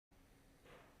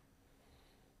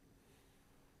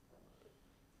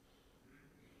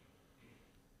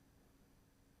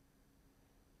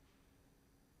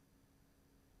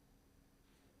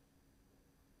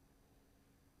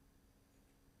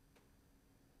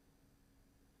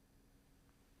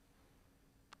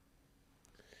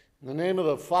In the name of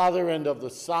the Father, and of the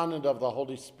Son, and of the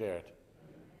Holy Spirit,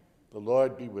 the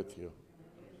Lord be with you.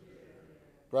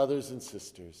 Brothers and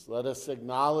sisters, let us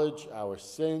acknowledge our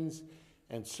sins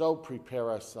and so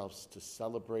prepare ourselves to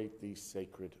celebrate these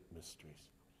sacred mysteries.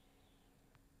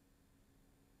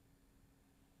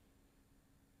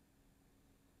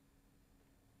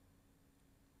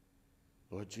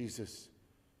 Lord Jesus,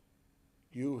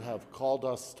 you have called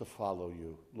us to follow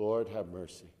you. Lord, have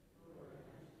mercy.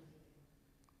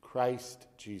 Christ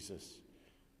Jesus,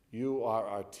 you are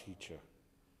our teacher.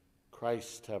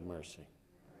 Christ, have mercy.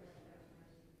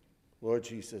 Lord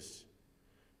Jesus,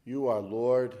 you are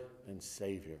Lord and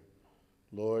Savior.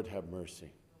 Lord, have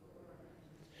mercy.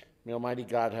 May Almighty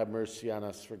God have mercy on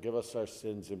us, forgive us our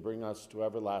sins, and bring us to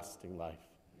everlasting life.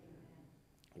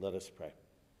 Let us pray.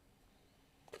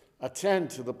 Attend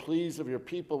to the pleas of your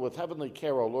people with heavenly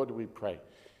care, O Lord, we pray,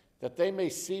 that they may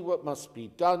see what must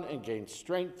be done and gain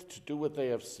strength to do what they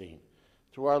have seen.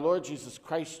 Through our Lord Jesus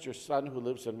Christ, your Son, who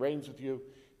lives and reigns with you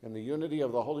in the unity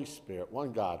of the Holy Spirit,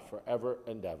 one God, forever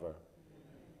and ever.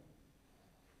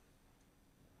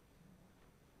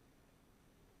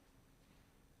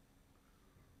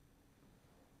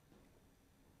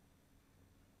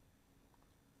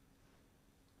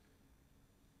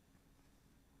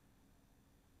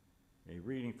 A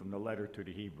reading from the letter to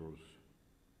the Hebrews.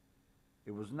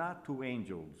 It was not to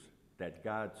angels that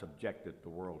God subjected the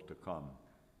world to come,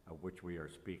 of which we are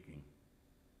speaking.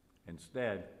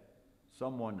 Instead,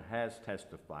 someone has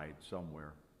testified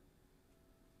somewhere.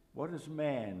 What is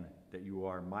man that you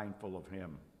are mindful of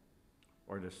him,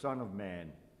 or the Son of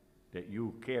Man that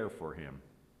you care for him?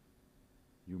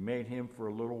 You made him for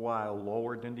a little while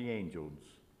lower than the angels.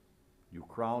 You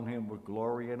crowned him with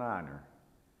glory and honor,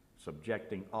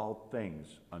 subjecting all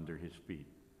things under his feet.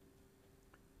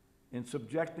 In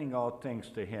subjecting all things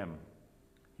to him,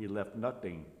 he left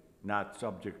nothing not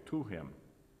subject to him.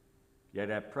 Yet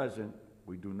at present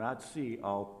we do not see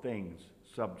all things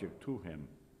subject to him,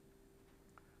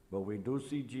 but we do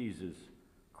see Jesus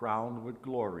crowned with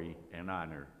glory and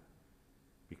honor,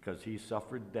 because he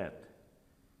suffered death,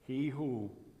 he who,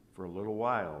 for a little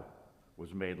while,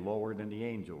 was made lower than the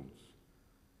angels,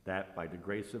 that by the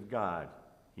grace of God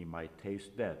he might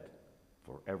taste death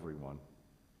for everyone.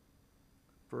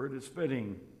 For it is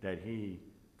fitting that he,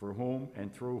 for whom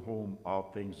and through whom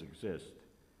all things exist,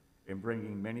 in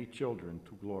bringing many children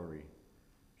to glory,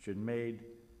 should made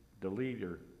the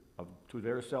leader to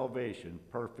their salvation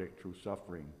perfect through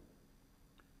suffering.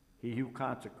 He who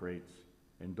consecrates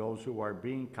and those who are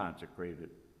being consecrated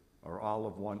are all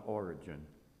of one origin.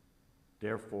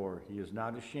 Therefore he is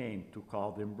not ashamed to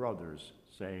call them brothers,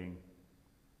 saying,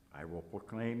 I will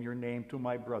proclaim your name to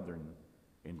my brethren.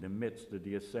 In the midst of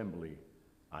the assembly,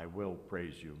 I will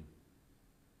praise you.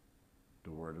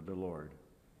 The word of the Lord.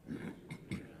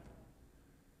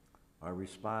 Our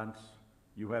response,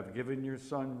 you have given your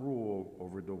Son rule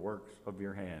over the works of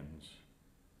your hands.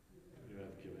 You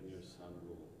have given your Son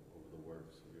rule over the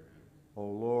works of your hands. O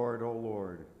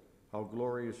Lord, how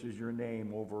glorious is your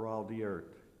name over all the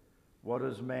earth. What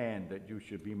is man that you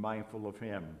should be mindful of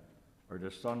him, or the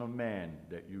Son of Man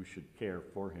that you should care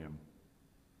for him?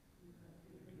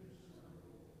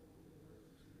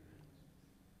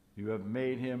 You have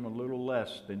made him a little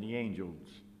less than the angels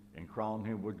and crowned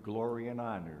him with glory and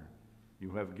honor.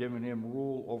 You have given him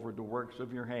rule over the works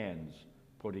of your hands,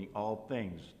 putting all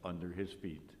things under his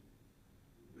feet.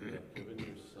 You have given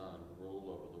your Son rule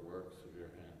over the works of your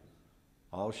hands.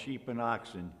 All sheep and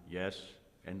oxen, yes,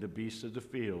 and the beasts of the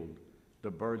field,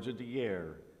 the birds of the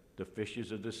air, the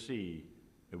fishes of the sea,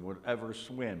 and whatever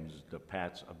swims the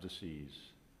paths of the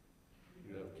seas.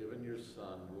 You have given your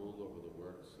Son rule over the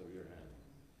works of your hands.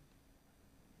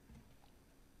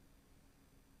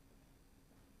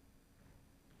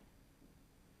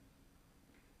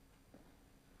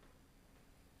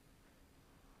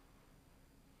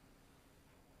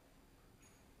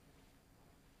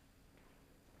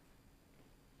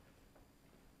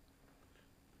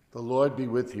 The Lord be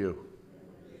with you.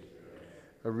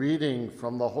 A reading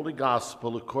from the Holy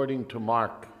Gospel according to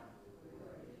Mark.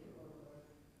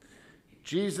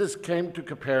 Jesus came to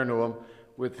Capernaum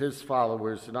with his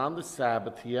followers, and on the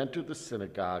Sabbath he entered the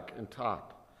synagogue and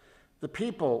taught. The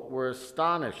people were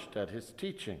astonished at his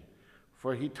teaching,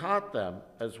 for he taught them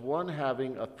as one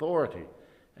having authority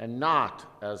and not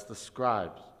as the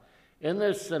scribes. In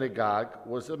their synagogue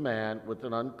was a man with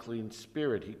an unclean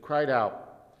spirit. He cried out,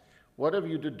 "What have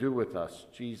you to do with us,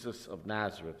 Jesus of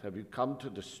Nazareth? Have you come to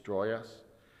destroy us?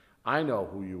 I know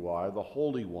who you are, the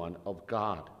Holy One of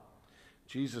God."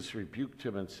 Jesus rebuked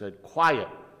him and said, "Quiet,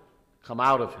 come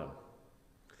out of him."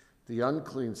 The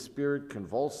unclean spirit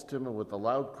convulsed him, and with a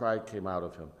loud cry came out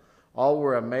of him. All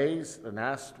were amazed and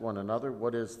asked one another,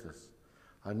 "What is this?"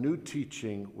 "A new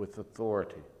teaching with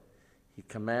authority. He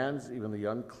commands even the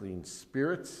unclean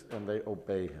spirits, and they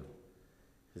obey him."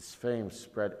 His fame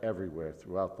spread everywhere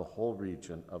throughout the whole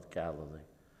region of Galilee.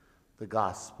 The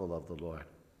Gospel of the Lord.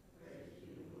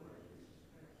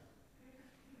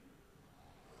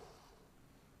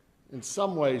 In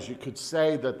some ways, you could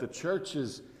say that the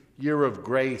church's year of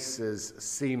grace is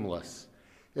seamless.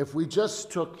 If we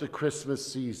just took the Christmas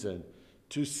season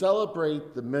to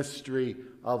celebrate the mystery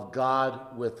of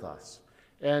God with us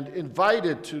and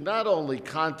invited to not only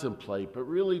contemplate, but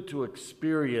really to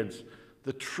experience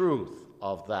the truth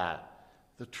of that,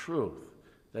 the truth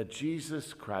that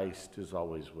Jesus Christ is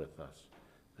always with us,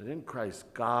 that in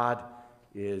Christ God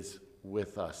is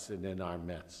with us and in our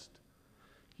midst.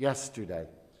 Yesterday,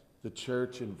 the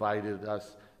church invited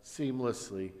us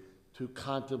seamlessly to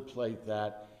contemplate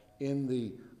that in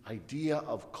the idea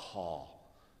of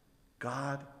call,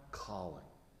 God calling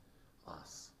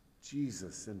us,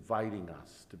 Jesus inviting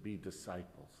us to be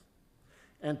disciples.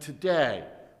 And today,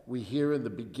 we hear in the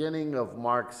beginning of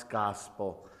Mark's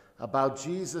gospel about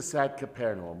Jesus at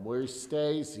Capernaum, where he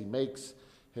stays, he makes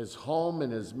his home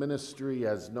and his ministry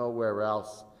as nowhere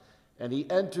else, and he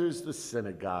enters the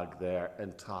synagogue there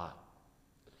and taught.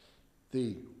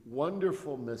 The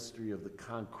wonderful mystery of the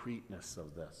concreteness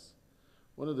of this.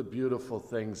 One of the beautiful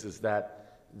things is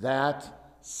that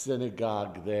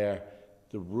synagogue there,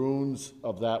 the ruins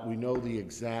of that, we know the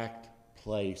exact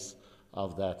place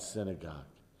of that synagogue.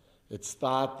 It's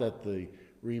thought that the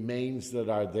remains that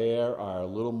are there are a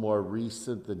little more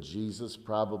recent than Jesus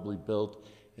probably built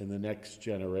in the next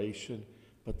generation,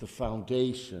 but the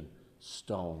foundation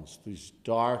stones, these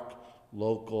dark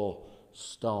local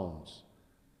stones,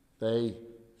 they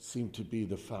seem to be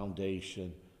the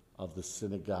foundation of the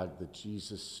synagogue that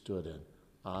Jesus stood in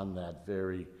on that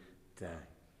very day.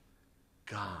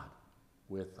 God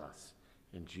with us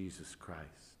in Jesus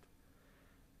Christ,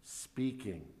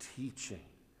 speaking, teaching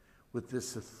with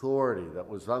this authority that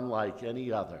was unlike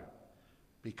any other,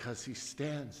 because he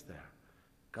stands there,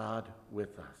 God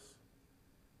with us.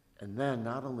 And then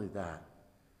not only that,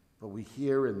 but we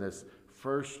hear in this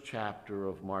first chapter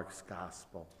of Mark's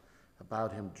gospel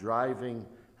about him driving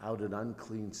out an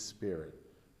unclean spirit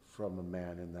from a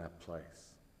man in that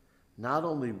place. Not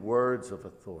only words of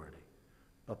authority,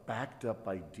 but backed up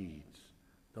by deeds,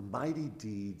 the mighty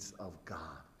deeds of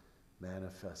God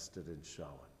manifested and shown.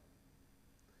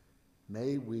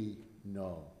 May we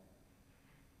know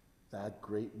that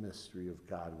great mystery of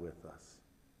God with us.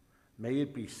 May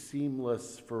it be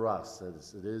seamless for us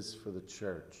as it is for the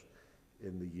church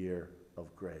in the year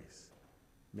of grace.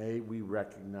 May we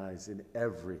recognize in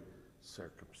every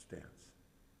circumstance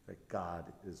that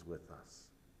God is with us.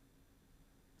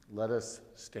 Let us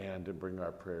stand and bring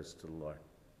our prayers to the Lord.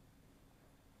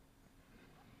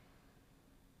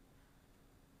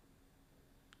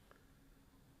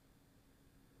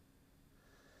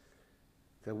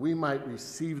 That we might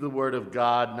receive the word of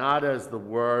God not as the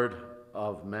word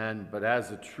of men, but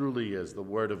as it truly is, the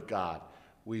word of God,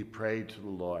 we pray to the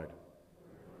Lord.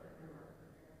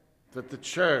 That the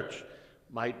church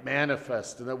might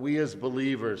manifest and that we as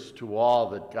believers to all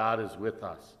that God is with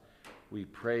us, we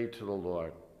pray to the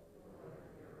Lord.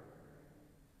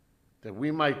 That we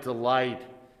might delight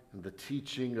in the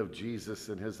teaching of Jesus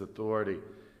and his authority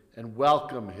and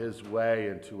welcome his way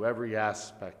into every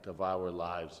aspect of our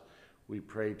lives, we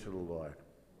pray to the Lord.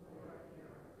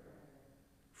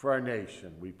 For our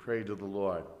nation, we pray to the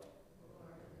Lord.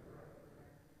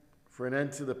 For an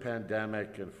end to the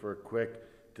pandemic and for a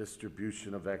quick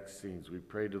distribution of vaccines, we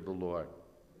pray to the Lord.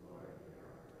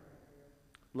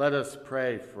 Let us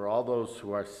pray for all those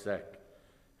who are sick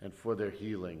and for their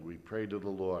healing. We pray to the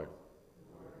Lord.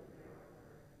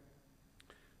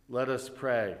 Let us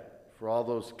pray for all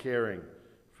those caring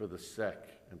for the sick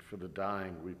and for the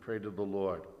dying. We pray to the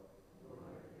Lord.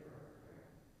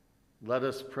 Let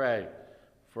us pray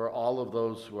for all of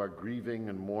those who are grieving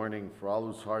and mourning, for all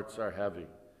whose hearts are heavy.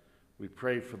 We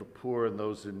pray for the poor and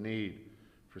those in need,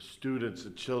 for students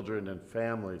and children and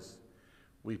families.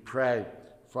 We pray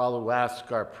for all who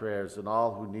ask our prayers and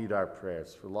all who need our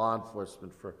prayers, for law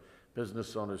enforcement, for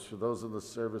business owners, for those in the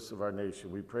service of our nation.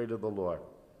 We pray to the Lord.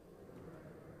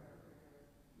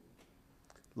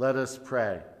 Let us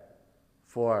pray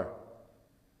for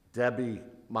Debbie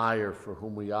Meyer, for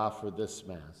whom we offer this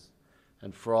Mass,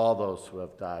 and for all those who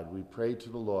have died. We pray to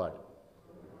the Lord.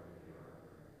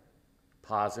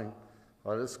 Pausing,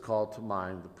 let us call to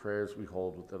mind the prayers we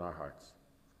hold within our hearts.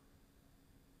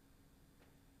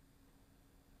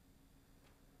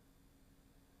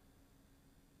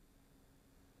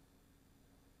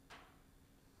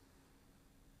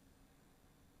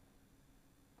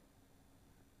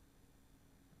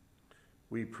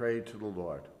 We pray to the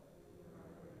Lord.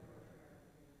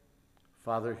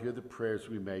 Father, hear the prayers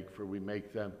we make, for we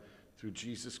make them through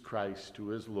Jesus Christ,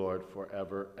 who is Lord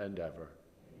forever and ever.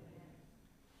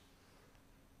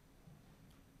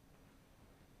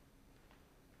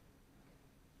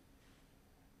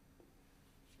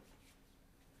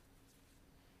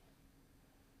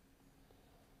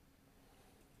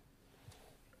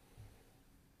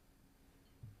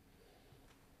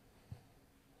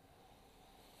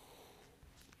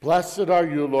 Blessed are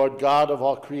you, Lord God of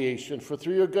all creation, for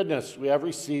through your goodness we have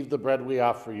received the bread we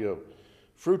offer you,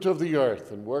 fruit of the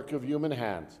earth and work of human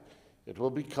hands. It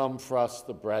will become for us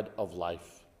the bread of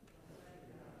life.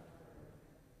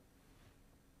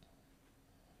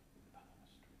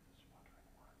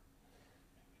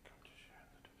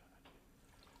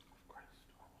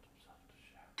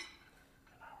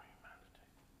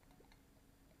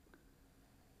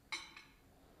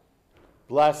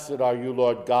 Blessed are you,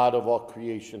 Lord God of all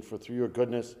creation, for through your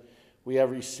goodness we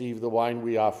have received the wine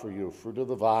we offer you, fruit of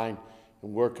the vine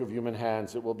and work of human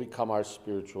hands. It will become our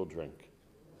spiritual drink.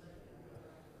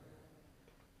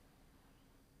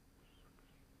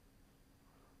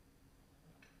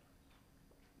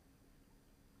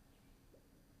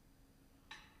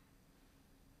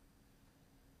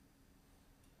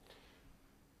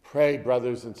 Pray,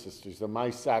 brothers and sisters, that my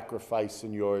sacrifice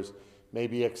and yours may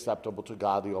be acceptable to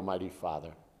God, the Almighty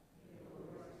Father.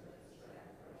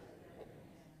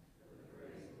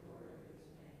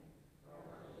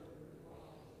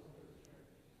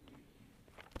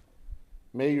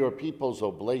 May your people's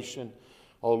oblation,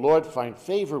 O Lord, find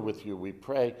favor with you, we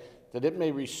pray, that it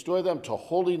may restore them to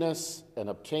holiness and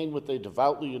obtain what they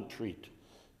devoutly entreat,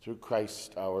 through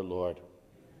Christ our Lord.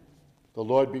 The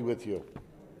Lord be with you.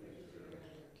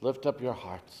 Lift up your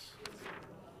hearts.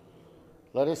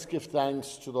 Let us give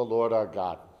thanks to the Lord our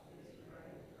God.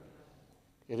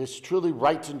 It is truly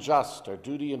right and just, our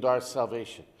duty and our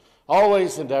salvation,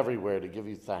 always and everywhere to give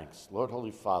you thanks, Lord,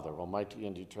 Holy Father, Almighty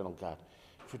and eternal God.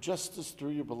 For just as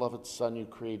through your beloved Son you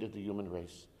created the human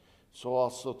race, so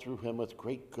also through him with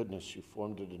great goodness you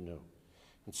formed it anew.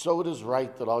 And so it is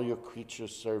right that all your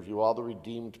creatures serve you, all the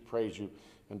redeemed praise you,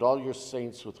 and all your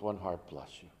saints with one heart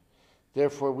bless you.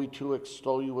 Therefore we too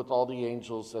extol you with all the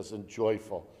angels, as in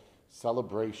joyful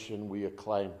celebration we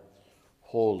acclaim,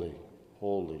 Holy,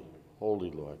 holy,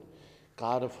 holy Lord,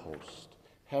 God of hosts.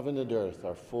 Heaven and earth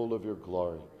are full of your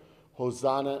glory.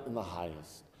 Hosanna in the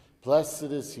highest. Blessed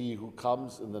is he who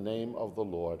comes in the name of the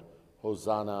Lord.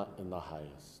 Hosanna in the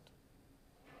highest.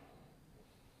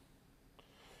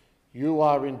 You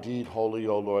are indeed holy,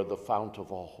 O Lord, the fount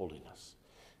of all holiness.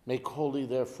 Make holy,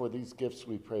 therefore, these gifts,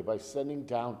 we pray, by sending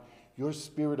down your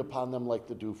Spirit upon them like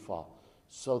the dewfall,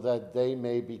 so that they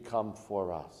may become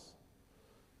for us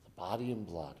the body and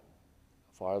blood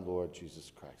of our Lord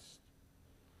Jesus Christ.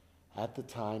 At the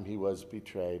time he was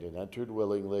betrayed and entered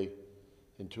willingly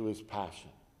into his passion,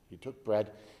 he took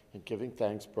bread and, giving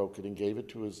thanks, broke it and gave it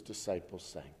to his disciples,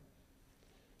 saying,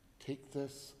 "Take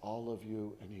this, all of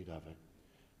you, and eat of it,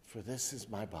 for this is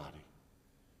my body,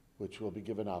 which will be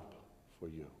given up for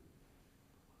you."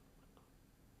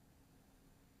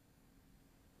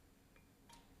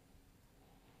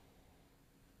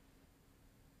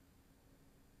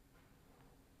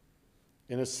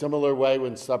 In a similar way,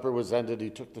 when supper was ended, he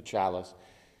took the chalice,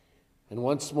 and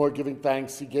once more giving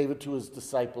thanks, he gave it to his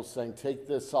disciples, saying, "Take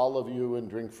this, all of you, and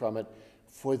drink from it,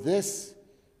 for this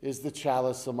is the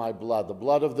chalice of my blood, the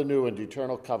blood of the new and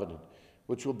eternal covenant,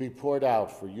 which will be poured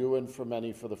out for you and for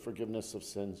many for the forgiveness of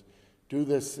sins. Do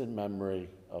this in memory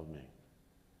of me."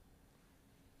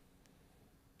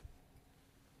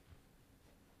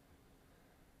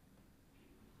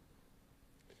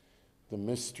 The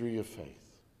mystery of faith.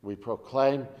 We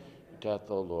proclaim your death,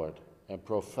 O Lord, and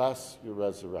profess your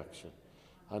resurrection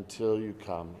until you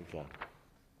come again.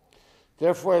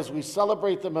 Therefore, as we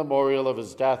celebrate the memorial of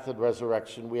his death and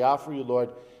resurrection, we offer you,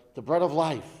 Lord, the bread of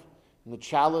life and the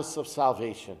chalice of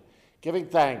salvation, giving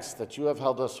thanks that you have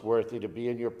held us worthy to be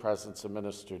in your presence and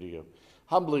minister to you.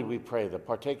 Humbly we pray that,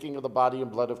 partaking of the body and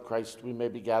blood of Christ, we may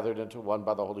be gathered into one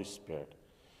by the Holy Spirit.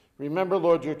 Remember,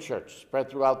 Lord, your church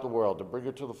spread throughout the world, and bring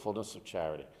her to the fullness of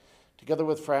charity, together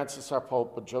with Francis, our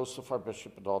Pope, and Joseph, our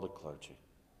Bishop, and all the clergy.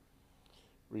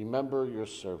 Remember your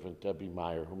servant, Debbie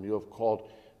Meyer, whom you have called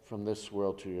from this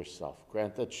world to yourself.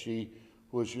 Grant that she,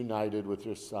 who is united with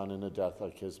your Son in a death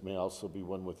like his, may also be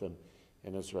one with him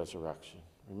in his resurrection.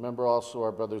 Remember also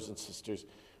our brothers and sisters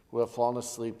who have fallen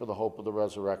asleep in the hope of the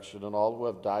resurrection, and all who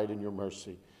have died in your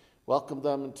mercy. Welcome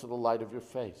them into the light of your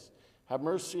face. Have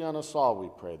mercy on us all, we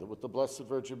pray, that with the Blessed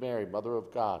Virgin Mary, Mother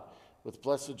of God, with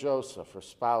blessed Joseph, her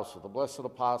spouse, with the blessed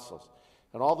apostles,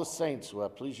 and all the saints who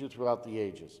have pleased you throughout the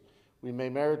ages, we may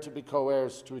merit to be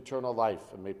co-heirs to eternal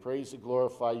life, and may praise and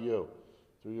glorify you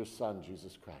through your Son,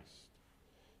 Jesus Christ.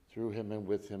 Through him and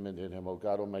with him and in him, O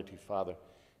God, Almighty Father,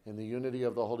 in the unity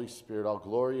of the Holy Spirit, all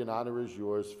glory and honor is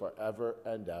yours forever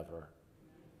and ever.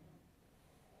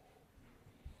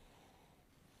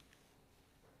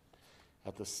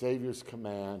 At the Savior's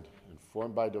command,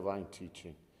 informed by divine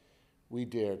teaching, we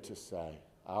dare to say,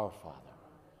 Our Father,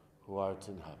 who art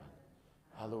in heaven,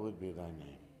 hallowed be thy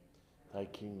name. Thy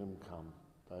kingdom come,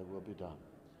 thy will be done,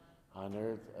 on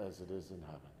earth as it is in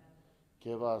heaven.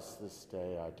 Give us this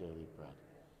day our daily bread,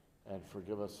 and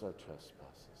forgive us our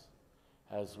trespasses,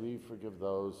 as we forgive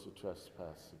those who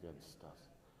trespass against us.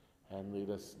 And lead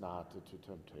us not into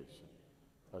temptation,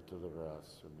 but deliver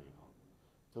us from evil.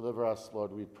 Deliver us,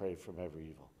 Lord, we pray, from every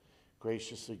evil.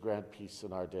 Graciously grant peace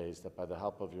in our days, that by the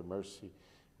help of your mercy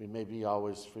we may be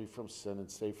always free from sin and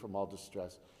safe from all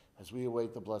distress, as we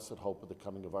await the blessed hope of the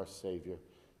coming of our Savior,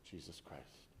 Jesus Christ.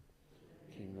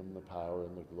 The kingdom, the power,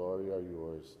 and the glory are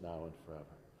yours, now and forever.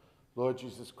 Lord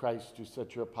Jesus Christ, you said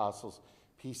to your apostles,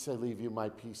 peace I leave you, my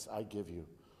peace I give you.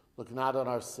 Look not on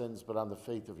our sins, but on the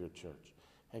faith of your church,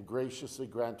 and graciously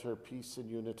grant her peace and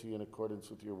unity in accordance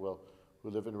with your will, who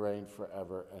live and reign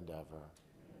forever and ever.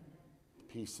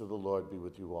 The peace of the Lord be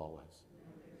with you always.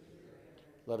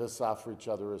 Let us offer each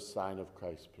other a sign of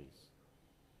Christ's peace.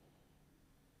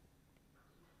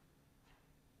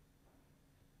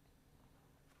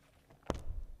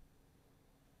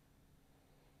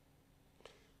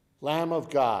 Lamb of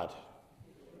God,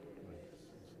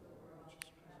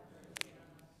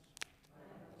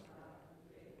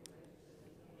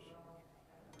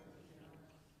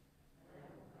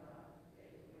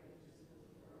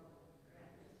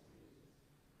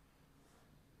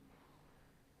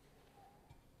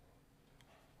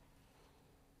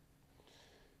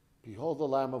 behold the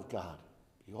Lamb of God.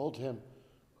 Behold him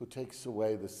who takes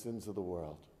away the sins of the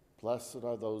world. Blessed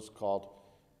are those called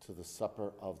to the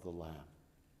supper of the Lamb.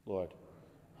 Lord,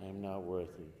 I am not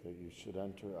worthy that you should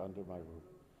enter under my roof,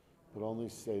 but only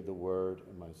say the word,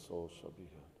 and my soul shall be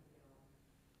healed.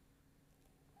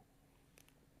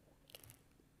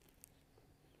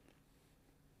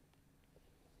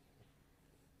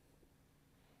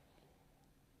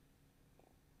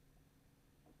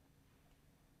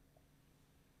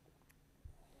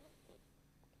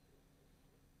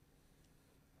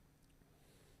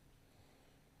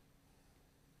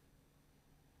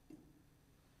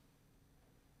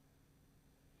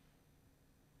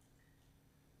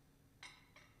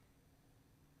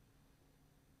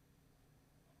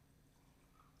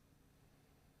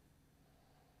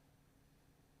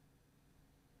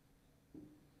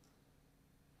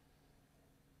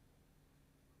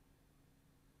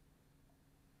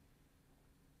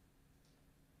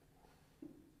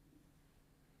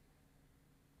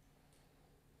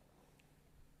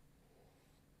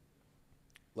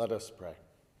 Let us pray.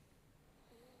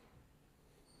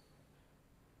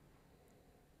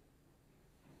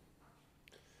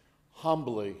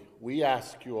 Humbly, we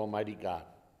ask you, Almighty God,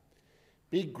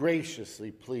 be graciously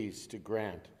pleased to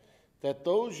grant that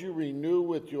those you renew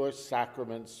with your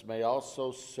sacraments may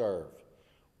also serve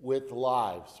with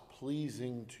lives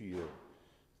pleasing to you,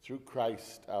 through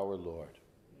Christ our Lord.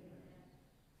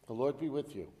 The Lord be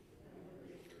with you.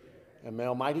 And may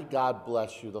Almighty God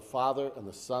bless you, the Father, and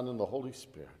the Son, and the Holy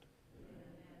Spirit.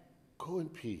 Go in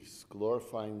peace,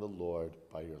 glorifying the Lord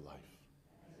by your life.